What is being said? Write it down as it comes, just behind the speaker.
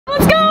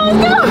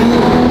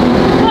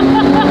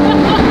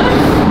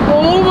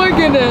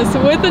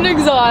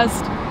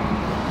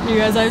You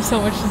guys, I have so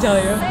much to tell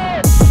you.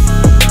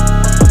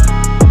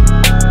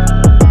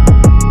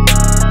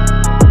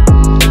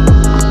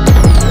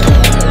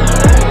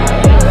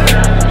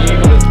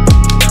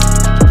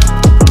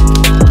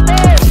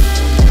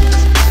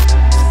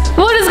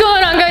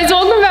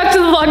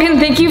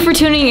 Thank you for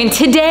tuning in.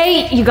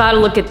 Today, you gotta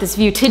look at this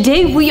view.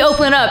 Today, we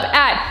open up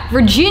at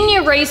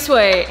Virginia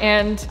Raceway,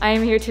 and I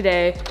am here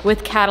today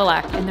with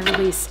Cadillac and the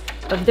release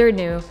of their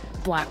new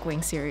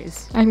Blackwing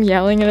series. I'm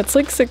yelling and it's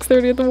like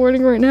 6:30 in the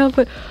morning right now,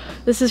 but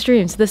this is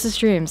dreams. This is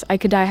dreams. I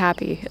could die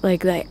happy.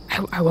 Like,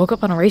 I woke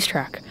up on a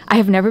racetrack. I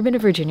have never been to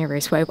Virginia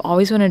Raceway. I've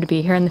always wanted to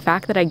be here, and the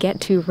fact that I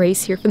get to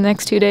race here for the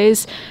next 2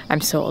 days,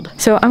 I'm sold.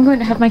 So I'm going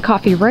to have my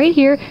coffee right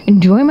here,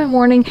 enjoy my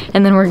morning,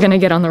 and then we're gonna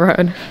get on the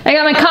road. I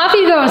got my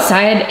coffee to go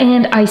outside,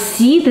 and I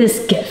see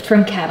this gift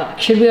from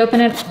Cadillac. Should we open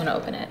it? I'm gonna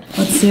open it.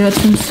 Let's see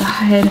what's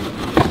inside.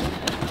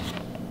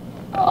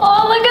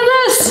 Oh, look at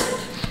this!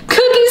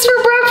 Cookies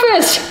for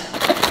breakfast!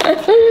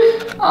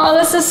 Oh,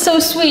 this is so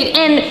sweet.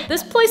 And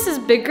this place is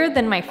bigger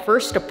than my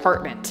first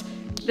apartment.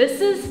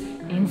 This is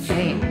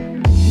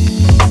insane.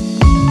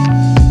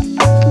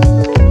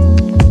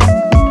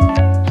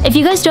 If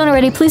you guys don't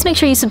already, please make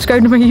sure you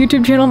subscribe to my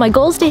YouTube channel. My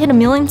goal is to hit 1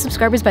 million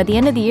subscribers by the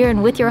end of the year,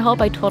 and with your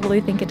help, I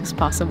totally think it is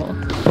possible.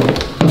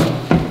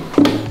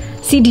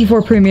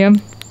 CT4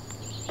 Premium.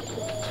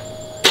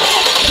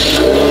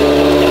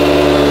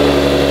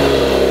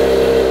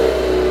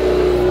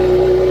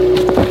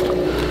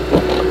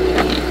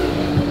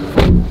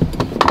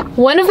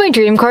 One of my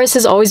dream cars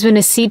has always been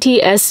a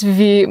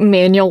CTS-V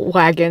manual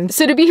wagon.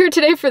 So to be here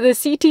today for the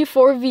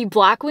CT4V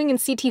Blackwing and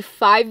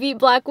CT5V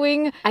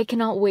Blackwing, I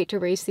cannot wait to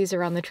race these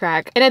around the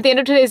track. And at the end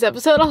of today's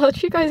episode, I'll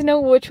let you guys know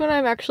which one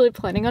I'm actually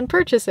planning on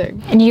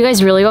purchasing. And you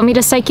guys really want me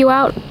to psych you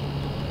out?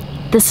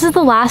 This is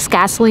the last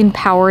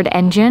gasoline-powered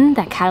engine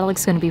that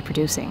Cadillac's gonna be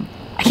producing.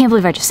 I can't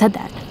believe I just said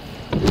that.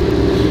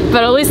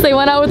 But at least they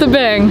went out with a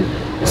bang.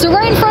 So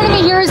right in front of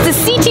me here is the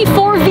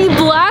CT4V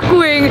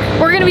Blackwing.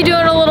 We're gonna be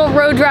doing a little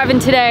road driving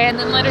today, and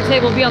then later today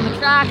we'll be on the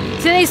track.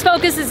 Today's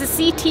focus is the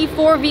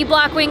CT4V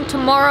Blackwing.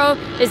 Tomorrow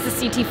is the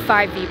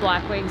CT5V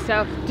Blackwing.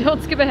 So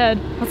don't skip ahead.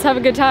 Let's have a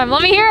good time.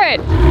 Let me hear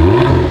it.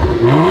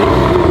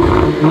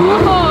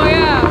 Oh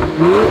yeah.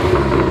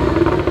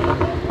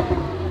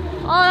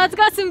 Oh, that's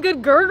got some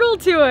good gurgle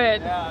to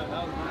it. Yeah,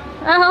 that was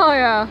nice. Oh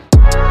yeah.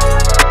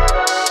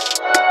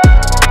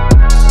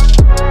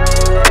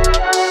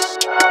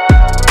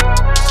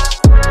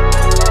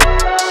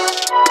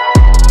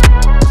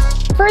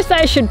 First,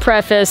 I should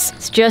preface,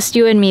 it's just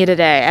you and me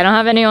today. I don't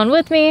have anyone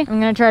with me. I'm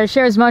gonna try to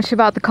share as much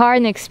about the car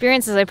and the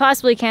experience as I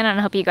possibly can, and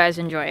I hope you guys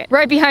enjoy it.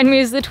 Right behind me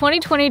is the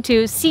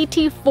 2022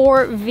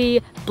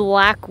 CT4V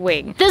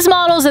Blackwing. This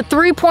model is a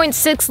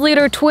 3.6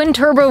 liter twin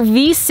turbo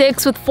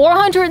V6 with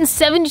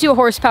 472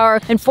 horsepower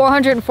and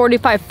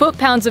 445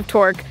 foot-pounds of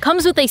torque.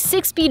 Comes with a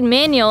 6-speed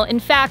manual. In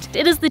fact,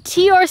 it is the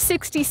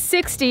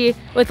TR6060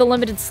 with a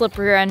limited slip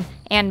rear end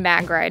and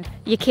mag ride.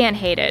 You can't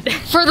hate it.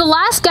 For the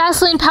last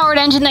gasoline-powered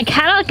engine that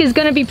Cadillac is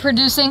gonna be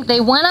producing, they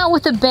went out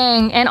with a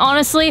bang, and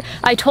honestly,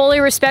 I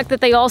totally respect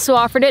that they also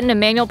offered it in a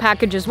manual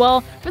package as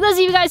well. For those of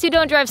you guys who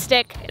don't drive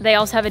stick, they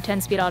also have a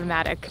 10-speed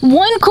automatic.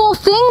 One cool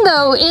thing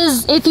though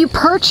is if you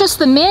purchase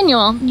the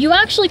manual, you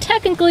actually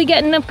technically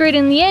get an upgrade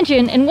in the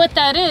engine, and what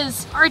that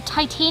is are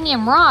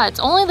titanium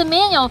rods. Only the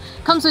manual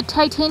comes with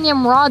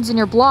titanium rods in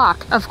your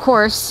block. Of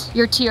course,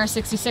 your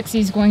TR6060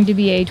 is going to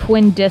be a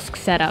twin disc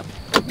setup.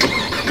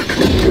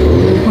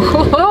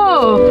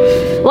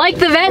 Whoa. Like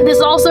the Vette, this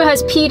also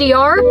has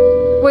PDR,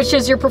 which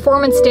is your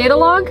performance data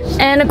log.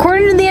 And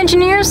according to the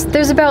engineers,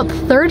 there's about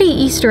 30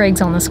 Easter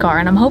eggs on this car,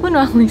 and I'm hoping to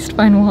at least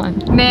find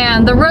one.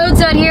 Man, the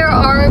roads out here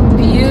are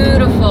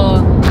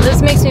beautiful.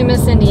 This makes me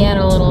miss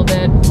Indiana a little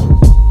bit.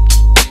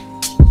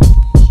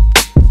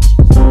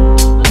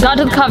 Got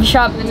to the coffee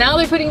shop, and now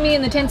they're putting me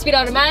in the 10-speed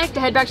automatic to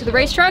head back to the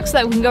racetrack so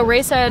that we can go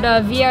race at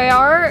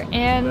VIR,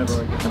 and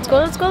let's go,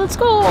 let's go, let's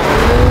go.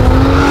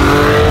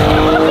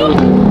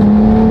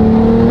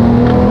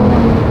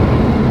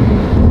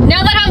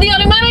 Now that I have the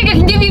automatic, I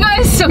can give you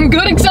guys some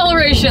good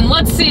acceleration.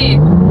 Let's see.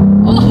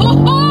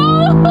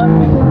 Oh,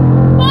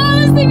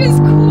 this thing is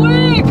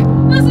quick.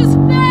 This is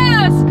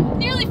fast.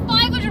 Nearly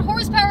 500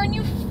 horsepower, and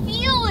you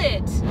feel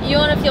it. You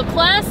want to feel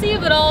classy,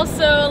 but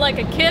also like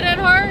a kid at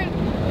heart?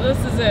 This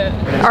is it.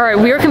 All right,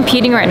 we are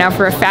competing right now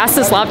for a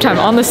fastest lap time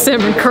on the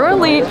sim, and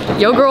currently,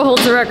 Yo Girl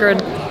holds the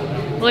record.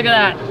 Look at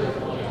that.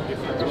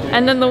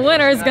 And then the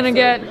winner is gonna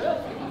get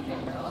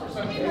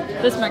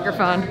this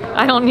microphone.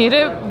 I don't need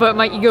it, but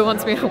my ego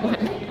wants me to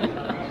win.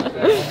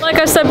 Like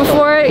I said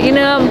before, you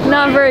know, I'm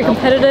not very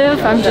competitive.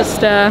 I'm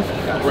just yeah,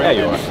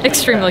 you are.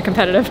 Extremely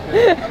competitive.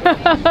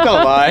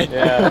 Don't lie.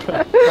 Yeah.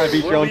 Trying to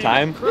beat your own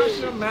time.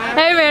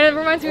 Hey man, it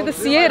reminds me of the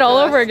C8 all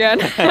over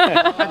again.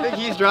 I think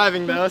he's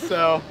driving though,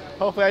 so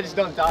hopefully I just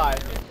don't die.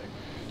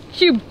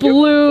 Shoot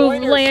blue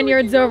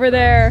lanyards over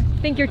there.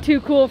 Think you're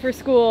too cool for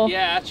school. Yeah,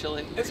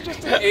 actually. It's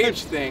just an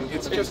age thing.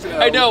 It's just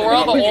I know, we're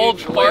all the old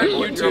smart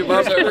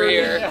YouTubers over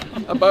here.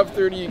 Above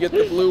 30, you get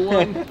the blue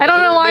one. I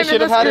don't know why I'm in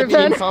this group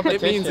then.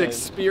 It means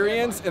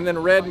experience, and then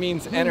red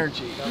means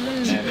energy.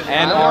 And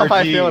I don't know if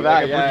I feel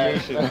that,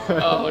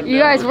 Oh, no. You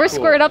guys, we're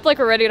squared up like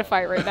we're ready to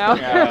fight right now.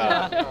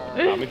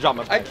 Let me drop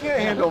my I can't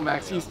handle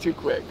Max, he's too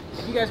quick.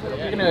 You guys,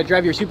 we're gonna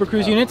drive your Super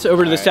Cruise units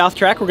over to the south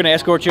track. We're gonna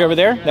escort you over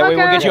there. That way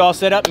we'll get you all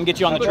set up and get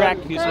you on the track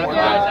and do some more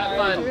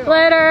rides.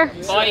 Later.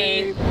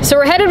 Bye. So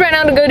we're headed right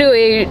now to go do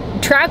a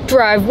track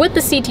drive with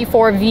the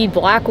CT-4V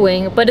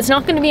Blackwing, but it's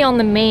not going to be on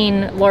the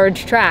main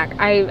large track.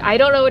 I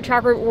don't know what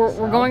track we're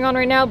going on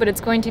right now, but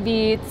it's going to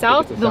be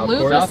south, the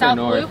loop, the south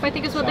loop, I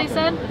think is what they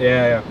said.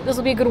 Yeah. This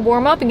will be a good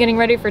warm up and getting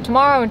ready for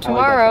tomorrow, and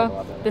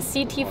tomorrow the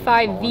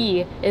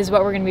CT-5V is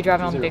what we're going to be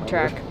driving on the big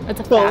track. It's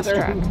a fast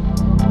track.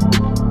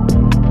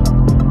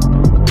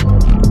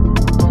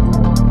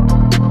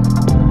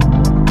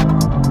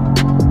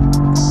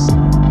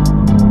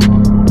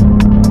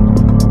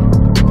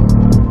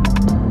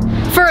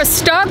 For a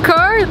stock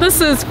car,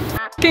 this is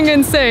f***ing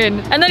insane.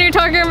 And then you're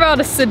talking about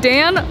a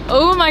sedan?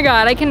 Oh my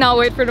god, I cannot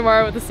wait for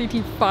tomorrow with the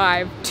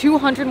CT-5.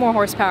 200 more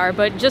horsepower,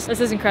 but just, this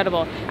is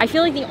incredible. I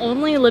feel like the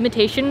only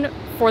limitation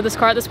for this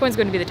car at this point is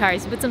going to be the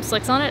tires. You put some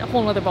slicks on it, a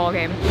whole nother ball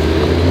game.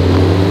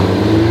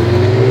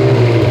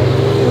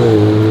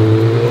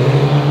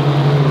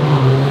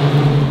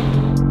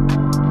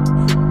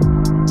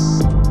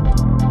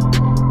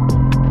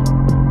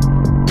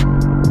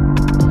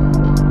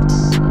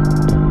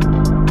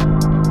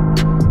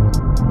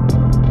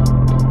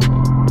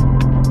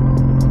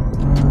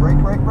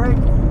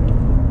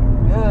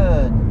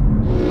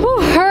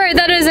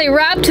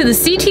 To the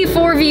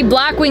CT-4V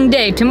Blackwing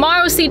day.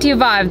 Tomorrow's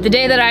CT-5, the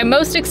day that I'm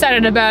most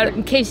excited about.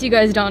 In case you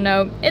guys don't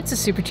know, it's a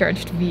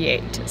supercharged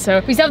V8.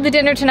 So we still have the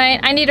dinner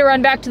tonight. I need to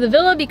run back to the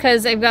villa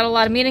because I've got a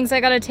lot of meetings I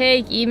gotta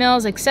take,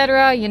 emails,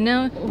 etc. You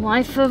know,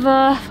 life of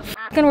a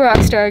fucking rock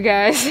star,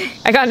 guys.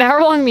 I got an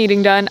hour-long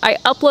meeting done. I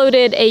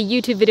uploaded a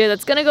YouTube video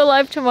that's gonna go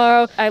live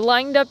tomorrow. I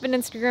lined up an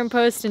Instagram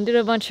post and did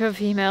a bunch of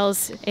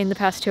emails in the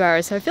past 2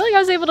 hours. So I feel like I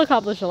was able to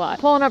accomplish a lot.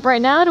 Pulling up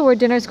right now to where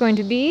dinner's going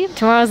to be.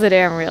 Tomorrow's the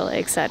day I'm really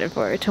excited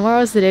for.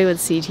 Tomorrow's the day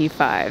with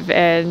CT-5,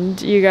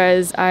 and you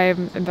guys,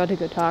 I'm about to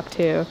go talk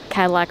to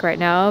Cadillac right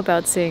now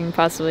about seeing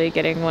possibly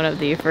getting one of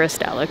the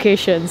first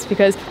allocations,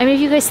 because I mean,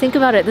 if you guys think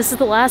about it, this is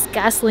the last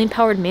gasoline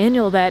powered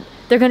manual that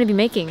they're going to be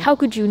making. How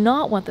could you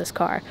not want this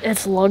car?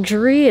 It's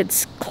luxury,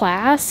 it's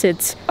class,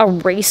 it's a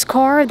race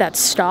car that's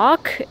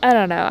stock. I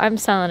don't know, I'm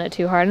selling it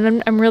too hard,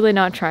 and I'm really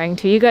not trying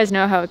to. You guys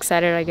know how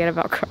excited I get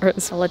about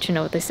cars. I'll let you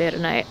know what they say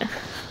tonight.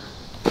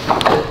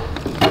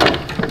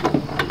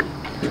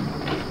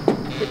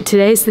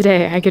 Today's the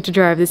day I get to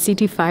drive the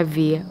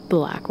CT-5V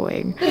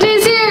Blackwing. The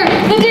day's here!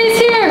 The day's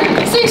here!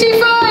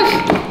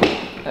 CT-5!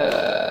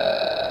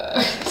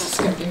 This is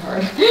gonna be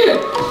hard.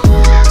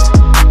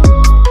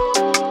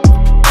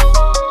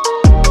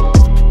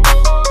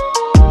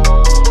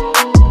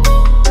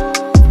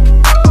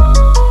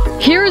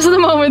 Here's the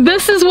moment.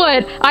 This is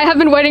what I have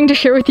been waiting to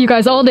share with you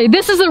guys all day.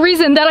 This is the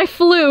reason that I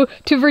flew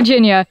to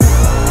Virginia.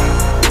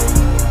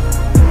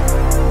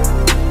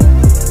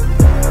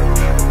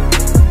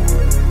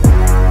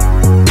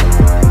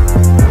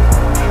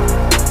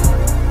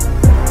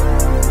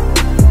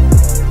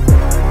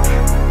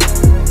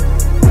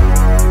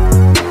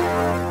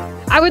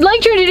 I would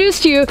like to introduce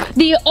to you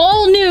the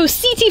all-new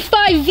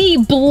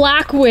CT-5V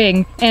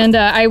Blackwing, and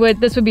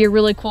this would be a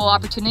really cool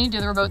opportunity to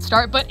do the remote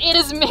start, but it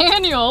is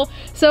manual,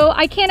 so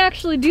I can't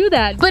actually do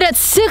that. But at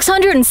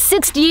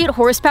 668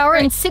 horsepower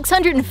and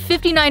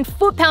 659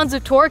 foot-pounds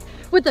of torque,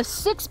 with a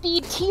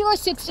 6-speed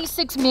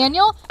TR66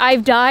 manual,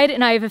 I've died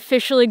and I've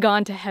officially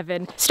gone to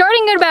heaven.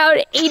 Starting at about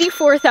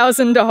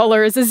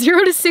 $84,000, a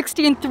 0 to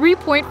 60 in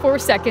 3.4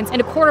 seconds,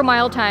 and a quarter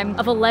mile time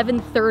of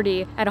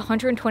 11:30 at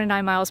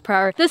 129 miles per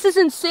hour. This is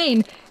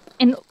insane,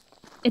 and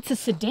it's a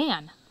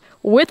sedan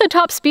with a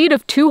top speed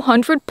of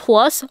 200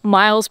 plus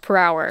miles per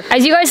hour.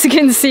 As you guys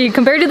can see,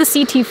 compared to the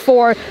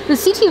CT-4, the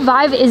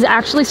CT-5 is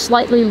actually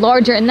slightly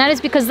larger, and that is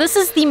because this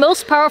is the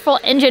most powerful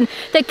engine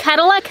that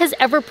Cadillac has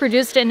ever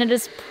produced, and it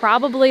is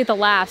probably the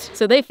last.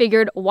 So they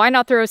figured, why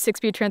not throw a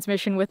 6-speed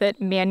transmission with it,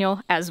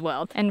 manual as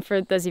well. And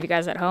for those of you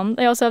guys at home,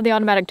 they also have the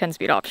automatic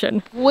 10-speed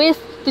option. With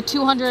the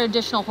 200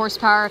 additional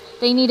horsepower,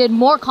 they needed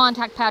more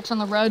contact patch on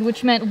the road,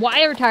 which meant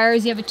wider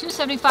tires. You have a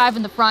 275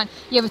 in the front,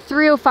 you have a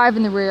 305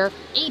 in the rear,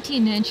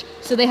 18-inch.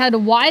 So they had to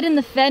widen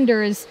the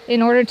fenders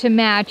in order to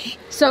match.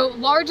 So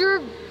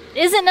larger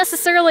isn't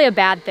necessarily a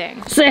bad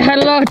thing. Say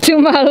hello to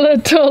my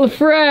little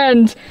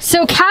friend.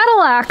 So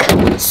Cadillac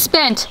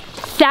spent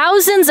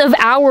thousands of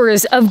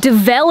hours of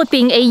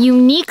developing a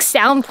unique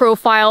sound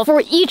profile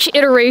for each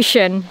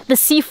iteration. The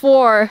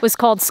C4 was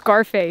called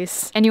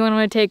Scarface. Anyone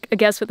want to take a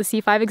guess what the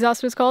C5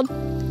 exhaust was called?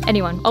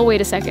 Anyone? Oh, wait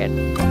a second.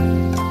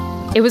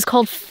 It was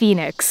called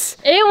Phoenix.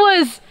 It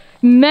was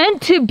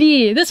meant to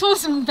be. This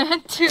was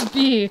meant to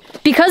be.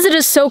 Because it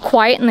is so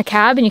quiet in the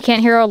cab and you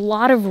can't hear a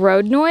lot of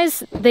road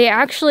noise, they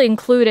actually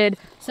included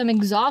some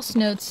exhaust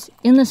notes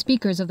in the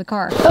speakers of the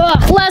car.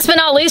 Ugh, last but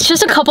not least,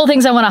 just a couple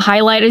things I want to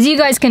highlight. As you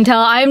guys can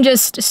tell, I'm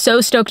just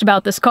so stoked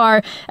about this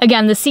car.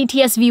 Again, the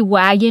CTS-V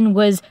wagon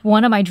was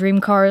one of my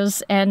dream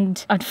cars,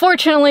 and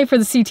unfortunately for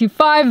the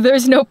CT-5,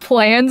 there's no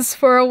plans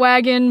for a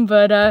wagon,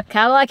 but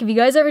Cadillac, if you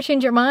guys ever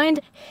change your mind,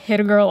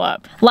 hit a girl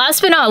up.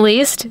 Last but not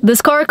least,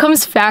 this car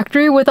comes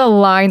factory with a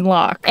line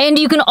lock, and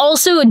you can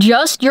also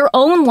adjust your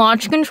own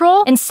launch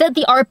control and set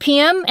the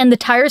RPM and the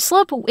tire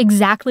slip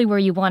exactly where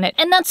you want it.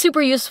 And that's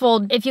super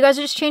useful if you guys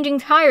are just changing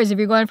tires, if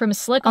you're going from a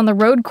slick on the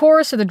road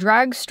course or the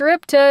drag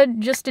strip to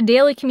just a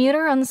daily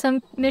commuter on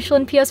some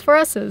Michelin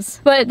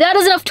PS4Ss. But that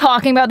is enough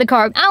talking about the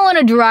car. I want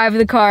to drive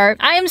the car.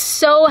 I am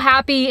so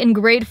happy and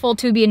grateful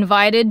to be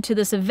invited to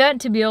this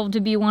event, to be able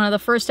to be one of the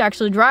first to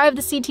actually drive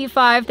the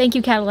CT-5. Thank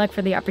you, Cadillac,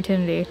 for the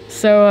opportunity.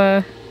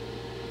 So,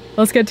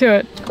 let's get to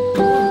it.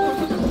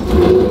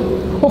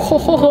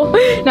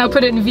 Now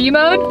put it in V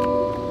mode.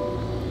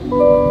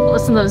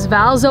 Listen to those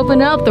valves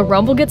open up, the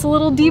rumble gets a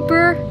little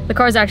deeper. The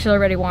car's actually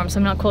already warm, so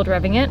I'm not cold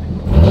revving it.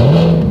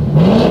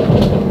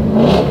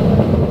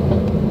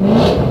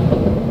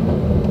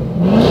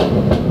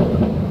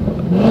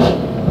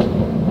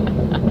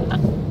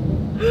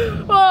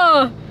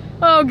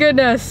 Oh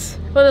goodness.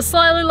 With a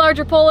slightly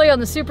larger pulley on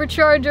the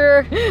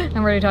supercharger.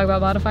 I'm ready to talk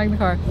about modifying the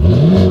car.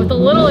 With a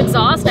little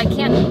exhaust, I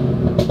can't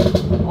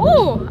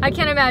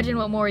imagine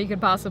what more you could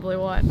possibly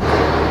want.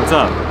 What's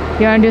up?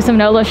 You wanna do some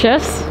no-low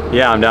shifts?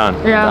 Yeah, I'm down.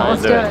 Yeah,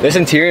 let's do it. This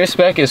interior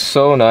spec is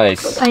so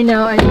nice. I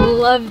know, I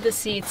love the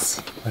seats.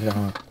 Put it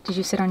on. Did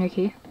you sit on your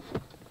key?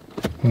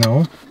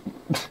 No.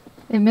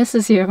 It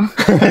misses you. You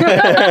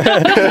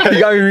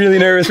got me really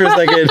nervous for a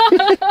second.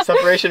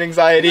 Separation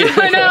anxiety.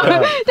 I know,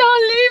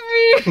 don't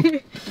leave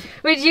me.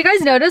 Wait, did you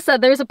guys notice that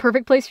there's a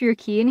perfect place for your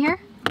key in here?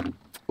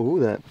 Ooh,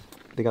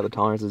 they got the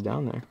tolerances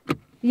down there.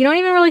 You don't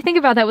even really think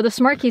about that with a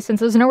smart key since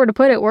there's nowhere to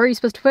put it. Where are you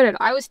supposed to put it?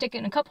 I would stick it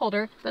in a cup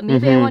holder, but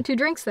maybe I want 2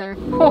 drinks there.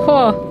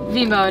 Oh,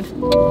 V mode.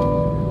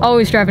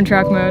 Always driving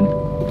track mode.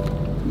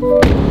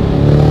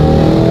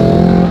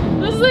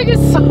 This thing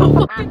is so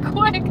fucking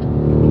quick.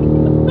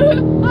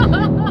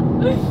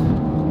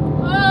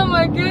 Oh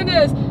my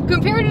goodness.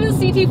 Compared to the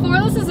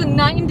CT-4, this is a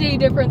 9-day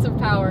difference of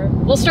power.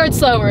 We'll start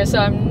slower, so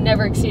I'm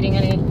never exceeding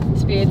any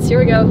speeds. Here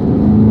we go.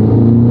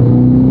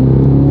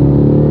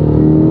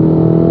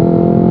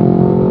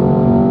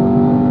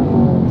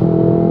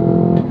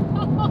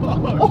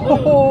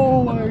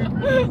 Oh my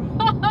goodness.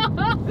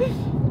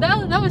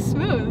 that was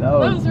smooth. That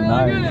was really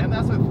nice. good. And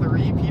that's with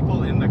 3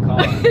 people in the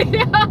car.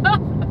 Yeah.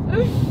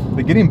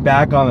 But getting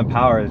back on the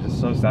power is just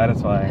so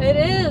satisfying. It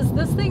is.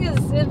 This thing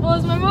it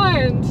blows my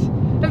mind.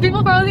 And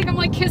people probably think I'm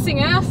like kissing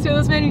ass to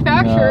this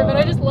manufacturer, but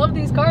I just love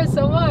these cars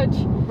so much.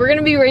 We're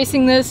gonna be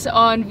racing this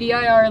on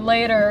VIR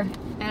later,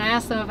 and I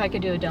asked them if I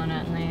could do a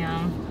donut,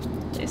 and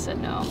they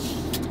said no.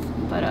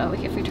 But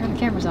if we turn the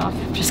cameras off,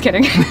 just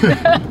kidding.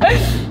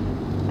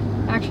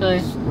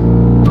 Actually.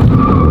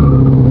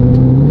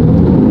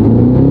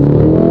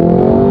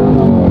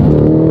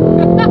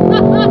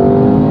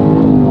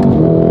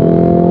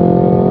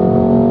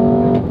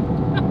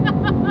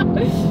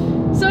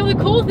 So the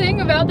cool thing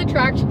about the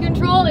traction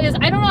control is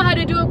I don't know how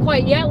to do it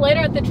quite yet.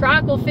 Later at the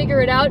track we'll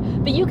figure it out,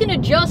 but you can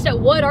adjust at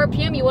what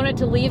RPM you want it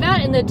to leave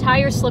at and the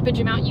tire slippage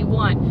amount you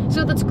want.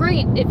 So that's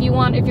great if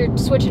you're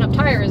switching up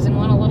tires and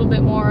want a little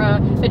bit more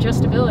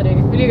adjustability.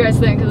 What do you guys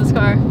think of this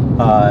car?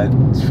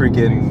 It's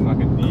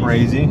freaking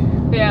crazy.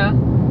 Yeah.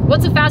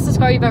 What's the fastest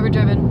car you've ever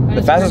driven?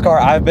 The fastest car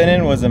I've been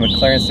in was a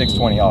McLaren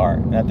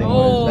 620R. That thing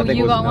was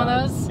you got nuts. one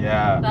of those?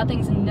 Yeah. That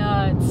thing's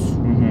nuts.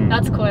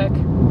 That's quick.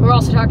 We're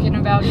also talking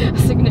about a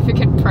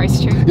significant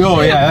price change.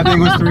 Oh yeah, that thing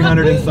was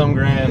 300 and some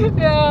grand.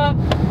 Yeah.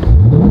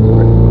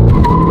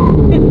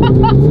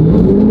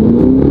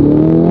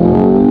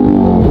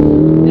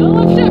 No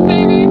lift shift,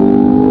 baby.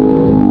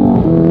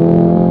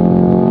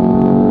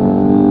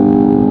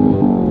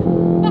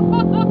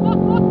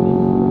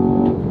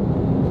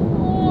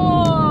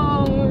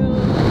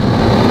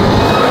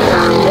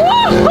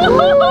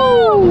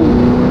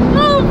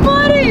 Oh,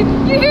 buddy!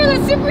 You hear the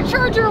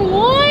supercharger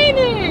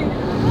whining!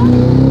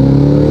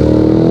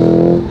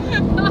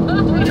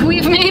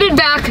 We've made it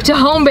back to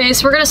home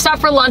base. We're gonna stop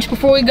for lunch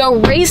before we go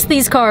race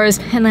these cars,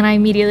 and then I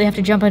immediately have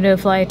to jump into a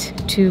flight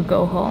to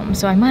go home.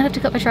 So I might have to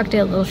cut my truck day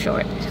a little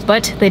short,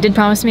 but they did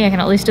promise me I can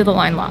at least do the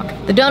line lock.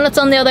 The donuts,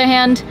 on the other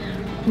hand,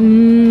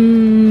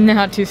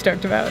 not too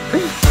stoked about.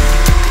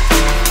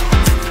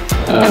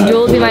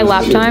 Abdul will be my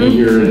lap time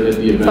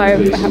by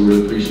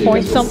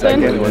point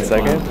something. 1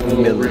 second.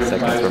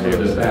 Milliseconds from you.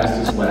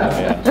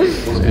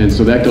 And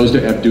so that goes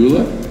to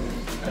Abdullah.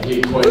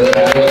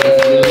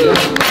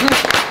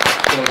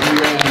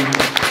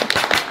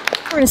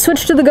 We're gonna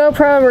switch to the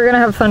GoPro. We're gonna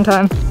have a fun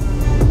time.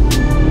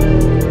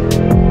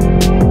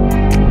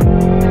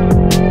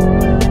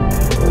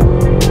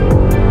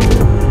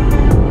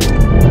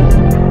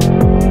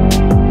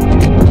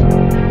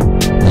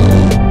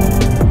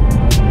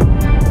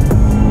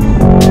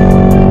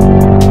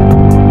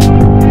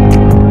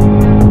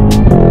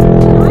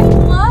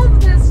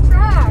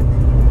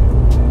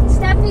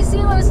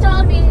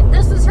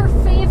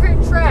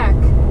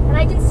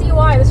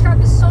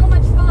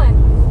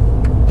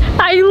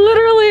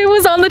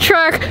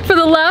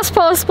 last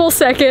possible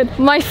second.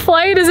 My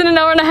flight is in an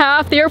hour and a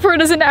half. The airport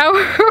is an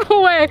hour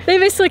away. They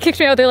basically kicked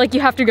me out. They're like,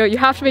 you have to go. You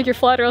have to make your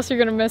flight or else you're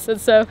gonna miss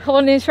it. So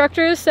one of the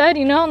instructors said,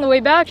 you know, on the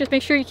way back, just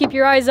make sure you keep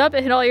your eyes up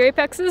and hit all your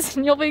apexes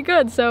and you'll be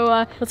good.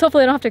 So let's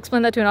hopefully I don't have to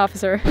explain that to an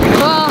officer.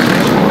 Well,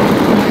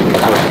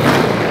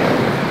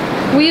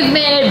 we've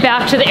made it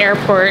back to the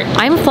airport.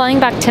 I'm flying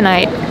back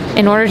tonight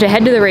in order to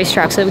head to the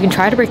racetrack so that we can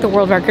try to break the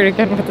world record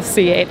again with the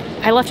C8.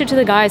 I left it to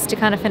the guys to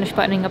kind of finish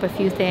buttoning up a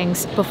few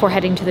things before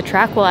heading to the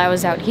track while I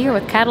was out here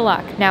with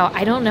Cadillac. Now,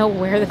 I don't know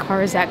where the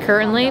car is at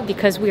currently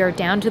because we are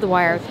down to the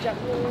wire,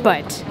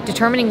 but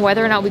determining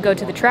whether or not we go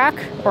to the track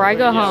or I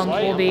go home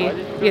will be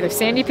either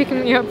Sandy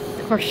picking me up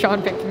or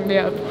Sean picking me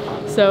up.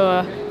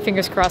 So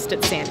fingers crossed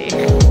it's Sandy.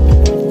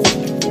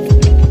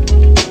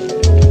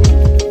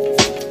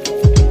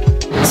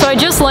 So I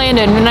just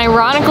landed, and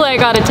ironically I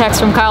got a text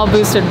from Kyle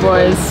Boosted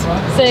Boys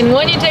saying,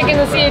 when are you taking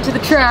the C8 to the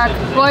track?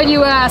 Why do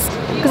you ask?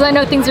 Because I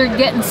know things are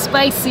getting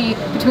spicy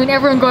between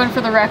everyone going for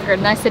the record.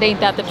 And I said,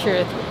 ain't that the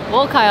truth?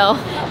 Well, Kyle,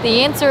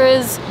 the answer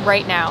is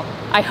right now,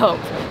 I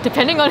hope,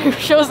 depending on who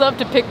shows up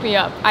to pick me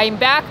up. I'm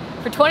back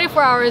for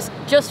 24 hours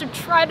just to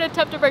try to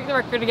attempt to break the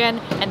record again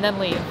and then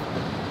leave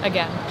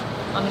again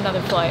on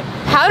another flight.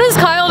 How does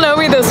Kyle know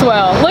me this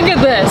well? Look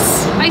at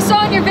this. I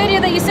saw in your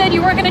video that you said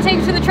you weren't gonna take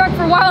me to the truck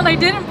for a while and I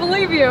didn't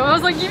believe you. I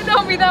was like, you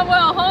know me that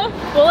well, huh?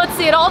 Well, let's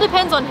see. It all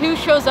depends on who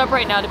shows up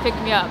right now to pick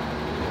me up.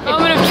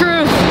 Moment of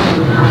truth.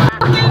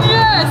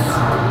 Yes!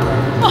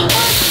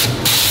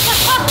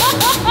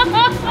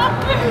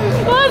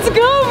 Let's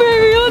go,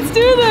 baby. Let's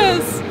do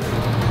this.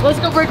 Let's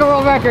go break a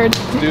world record.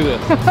 Let's do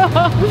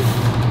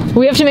this.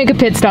 We have to make a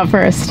pit stop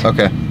first.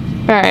 Okay.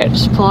 All right,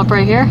 just pull up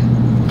right here.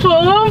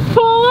 Pull up,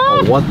 pull up.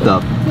 Oh, what the?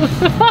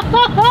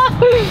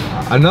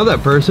 I know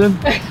that person.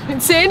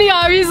 Sandy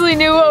obviously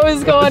knew what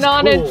was going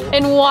on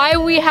and why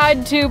we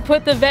had to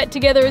put the vet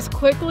together as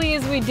quickly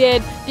as we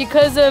did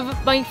because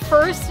of my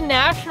first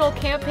national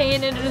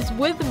campaign, and it is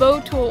with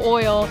Motul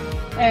Oil.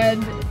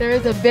 And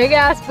there's a big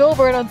ass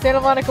billboard on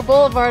Santa Monica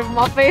Boulevard with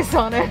my face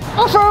on it.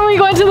 Before we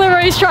went to the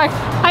racetrack,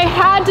 I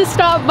had to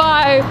stop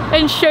by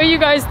and show you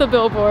guys the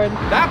billboard.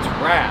 That's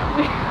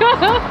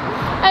rad.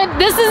 And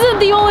this isn't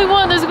the only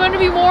one. There's going to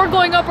be more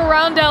going up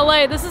around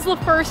LA. This is the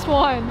first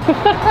one.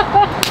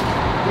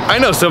 I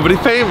know somebody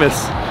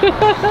famous.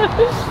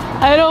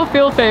 I don't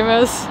feel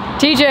famous.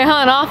 TJ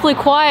Hunt, awfully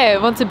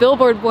quiet once a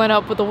billboard went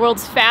up with the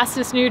world's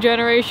fastest new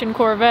generation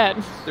Corvette.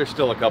 They're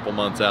still a couple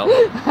months out.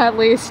 At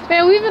least.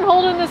 Man, we've been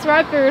holding this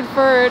record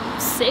for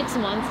 6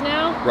 months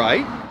now.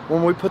 Right?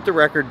 When we put the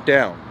record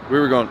down, we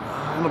were going,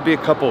 it'll be a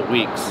couple of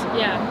weeks.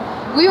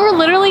 Yeah. We were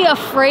literally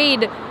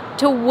afraid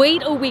to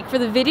wait a week for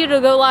the video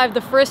to go live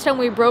the first time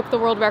we broke the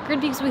world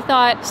record because we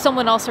thought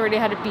someone else already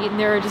had it beat and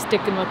they were just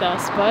dicking with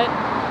us. But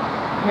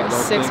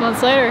 6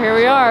 months later, here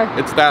we are.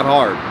 It's that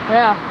hard.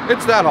 Yeah.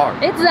 It's that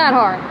hard. It's that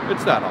hard.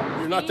 It's that hard.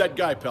 You're not that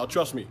guy, pal.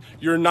 Trust me.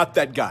 You're not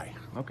that guy.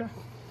 Okay.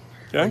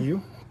 Okay? Are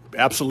you?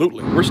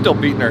 Absolutely. We're still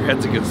beating our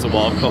heads against the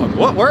wall going,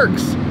 what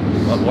works?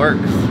 What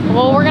works?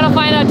 Well, we're gonna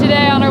find out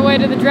today on our way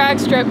to the drag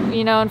strip.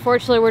 You know,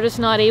 unfortunately, we're just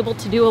not able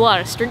to do a lot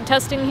of street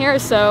testing here,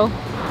 so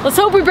let's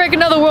hope we break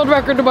another world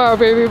record tomorrow,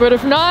 baby. But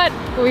if not,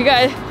 we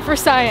got it for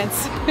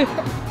science.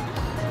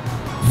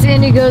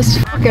 Sandy goes,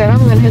 fuck it, I'm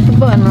gonna hit the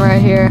button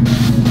right here.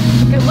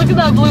 Look at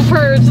that blue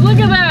purge, look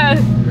at that!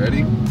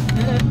 Ready?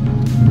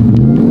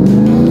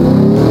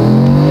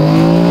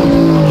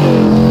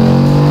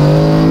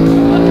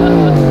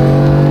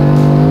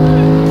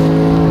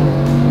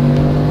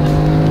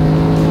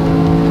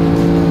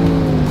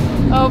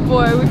 Oh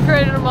boy, we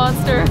created a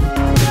monster.